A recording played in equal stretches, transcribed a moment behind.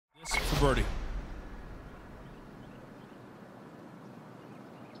birdie.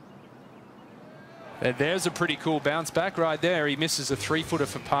 And there's a pretty cool bounce back right there. He misses a 3-footer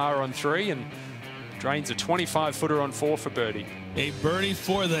for par on 3 and drains a 25-footer on 4 for birdie. A birdie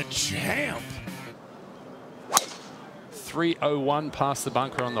for the champ. 301 past the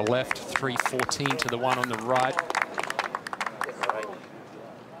bunker on the left, 314 to the one on the right.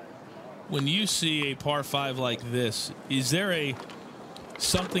 When you see a par 5 like this, is there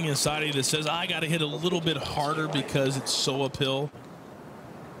something inside of you that says, I got to hit a little bit harder because it's so uphill?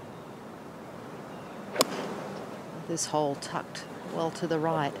 This hole tucked well to the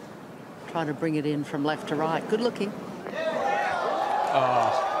right, trying to bring it in from left to right. Good looking.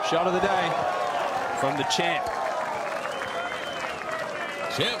 Oh, shot of the day from the champ.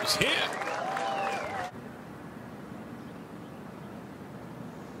 Champ's here.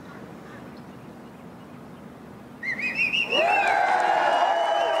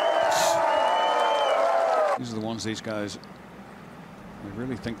 These are the ones these guys, I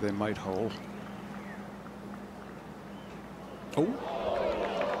really think they might hole. Oh,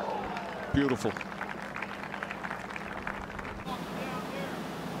 beautiful.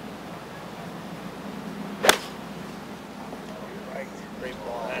 Great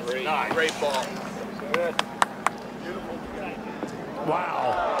ball. Great ball. Good.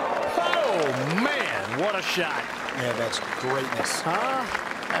 Wow. Oh, man, what a shot. Yeah, that's greatness. Huh?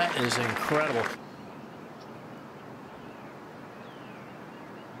 That is incredible.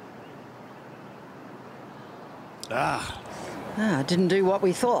 Didn't do what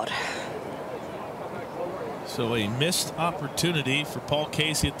we thought. So a missed opportunity for Paul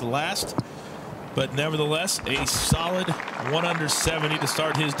Casey at the last, but nevertheless a solid 1 under 70 to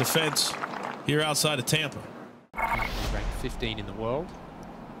start his defense here outside of Tampa. He's ranked 15 in the world.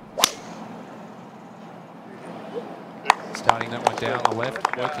 Starting that one down the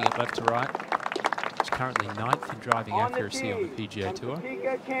left, working it left to right. He's currently 9th in driving accuracy on the PGA Tour.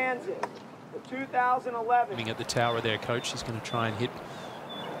 Topeka, Kansas. The 2011. Looking at the tower there, coach. He's going to try and hit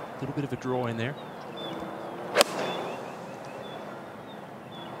a little bit of a draw in there.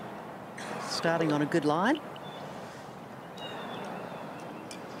 Starting on a good line.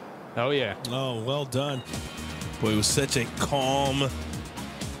 Oh, yeah. Oh, well done. Boy, it was such a calm,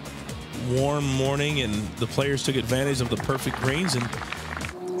 warm morning, and the players took advantage of the perfect greens. And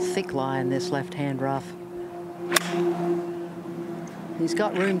Thick line, this left-hand rough. He's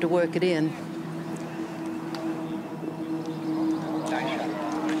got room to work it in.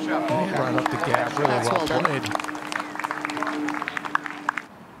 Brought up the gap, really That's well done. played.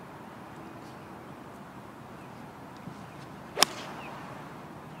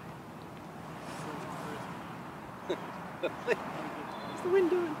 What's the wind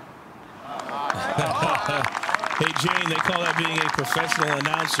doing? Hey, Jane, they call that being a professional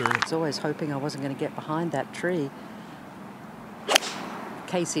announcer. I was always hoping I wasn't going to get behind that tree.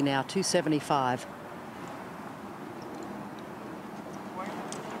 Casey now, 275.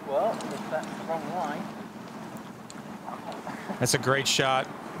 Well, that's the wrong line. That's a great shot.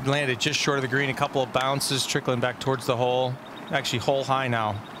 Landed just short of the green, a couple of bounces trickling back towards the hole. Actually hole high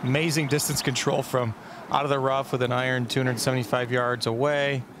now. Amazing distance control from out of the rough with an iron 275 yards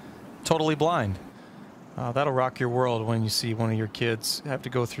away. Totally blind. That'll rock your world when you see one of your kids have to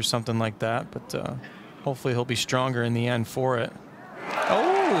go through something like that, but hopefully he'll be stronger in the end for it.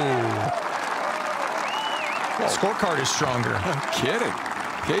 Oh! The scorecard is stronger. No kidding.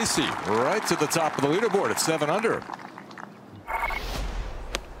 Casey right to the top of the leaderboard at 7 under.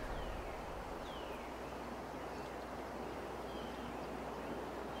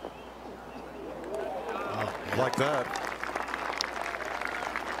 Like that.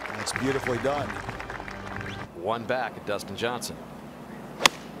 That's beautifully done. One back at Dustin Johnson.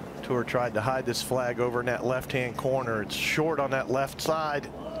 Tour tried to hide this flag over in that left-hand corner. It's short on that left side.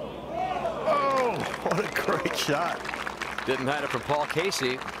 Oh, what a great shot. Didn't hide it from Paul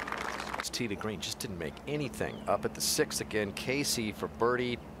Casey. It's tee to green, just didn't make anything. Up at the 6th again, Casey for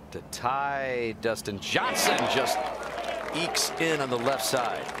birdie to tie. Dustin Johnson just ekes in on the left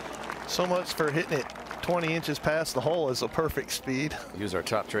side. So much for hitting it 20 inches past the hole is a perfect speed. Use our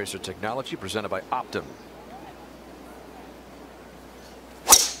Top Tracer technology presented by Optum.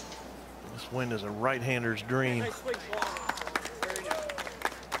 This wind is a right-hander's dream.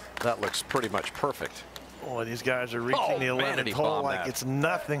 That looks pretty much perfect. Boy, these guys are reaching the 11th hole like it's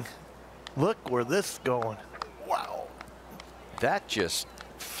nothing. Look where this is going. Wow. That just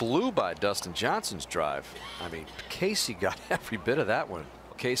flew by Dustin Johnson's drive. I mean, Casey got every bit of that one.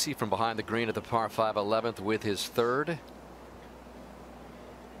 Casey from behind the green at the par 5 11th with his 3rd.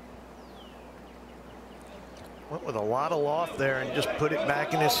 Went with a lot of loft there and just put it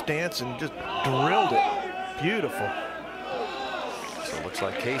back in his stance and just drilled it. Beautiful. So it looks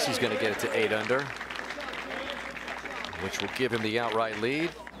like Casey's going to get it to 8 under, which will give him the outright lead.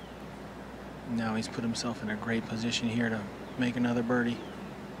 Now he's put himself in a great position here to make another birdie.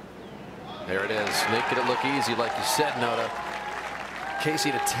 There it is, making it look easy, like you said, Noda.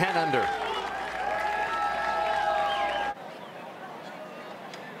 Casey to 10 under.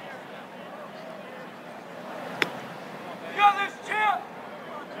 Got this chip!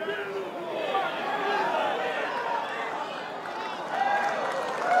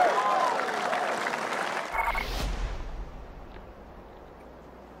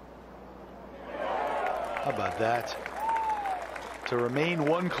 How about that? To remain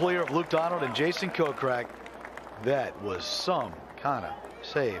one clear of Luke Donald and Jason Kokrak, that was some kind of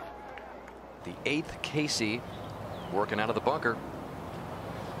save. The 8th Casey working out of the bunker.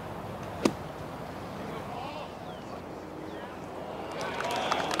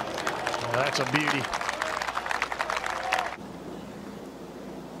 Oh, that's a beauty.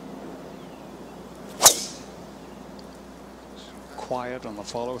 Quiet on the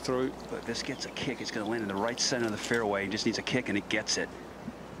follow through. But this gets a kick. It's going to land in the right center of the fairway. He just needs a kick and it gets it.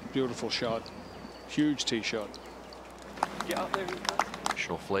 Beautiful shot. Huge tee shot. Get out there.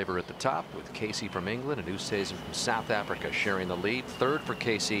 Additional flavor at the top with Casey from England and Oosthuizen from South Africa sharing the lead. 3rd for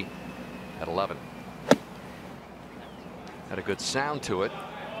Casey at 11. Had a good sound to it.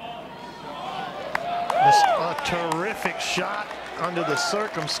 Just a terrific shot under the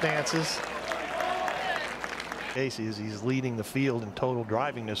circumstances. Casey, as he's leading the field in total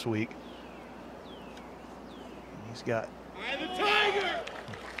driving this week. He's got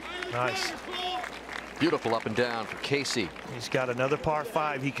nice. Beautiful up and down for Casey. He's got another par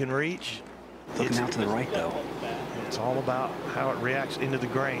 5 he can reach. Looking out to the right, though. It's all about how it reacts into the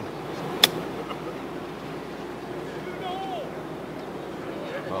grain.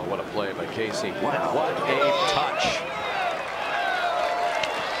 Oh, what a play by Casey. Wow. What a touch.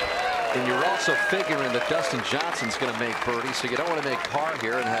 And you're also figuring that Dustin Johnson's going to make birdie, so you don't want to make par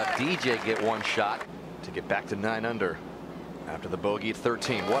here and have DJ get one shot to get back to 9 under after the bogey at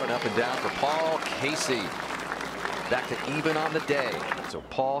 13. What an up and down for Paul Casey. Back to even on the day. So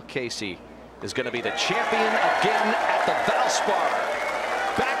Paul Casey is going to be the champion again at the Valspar.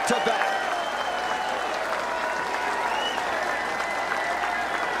 Back to back.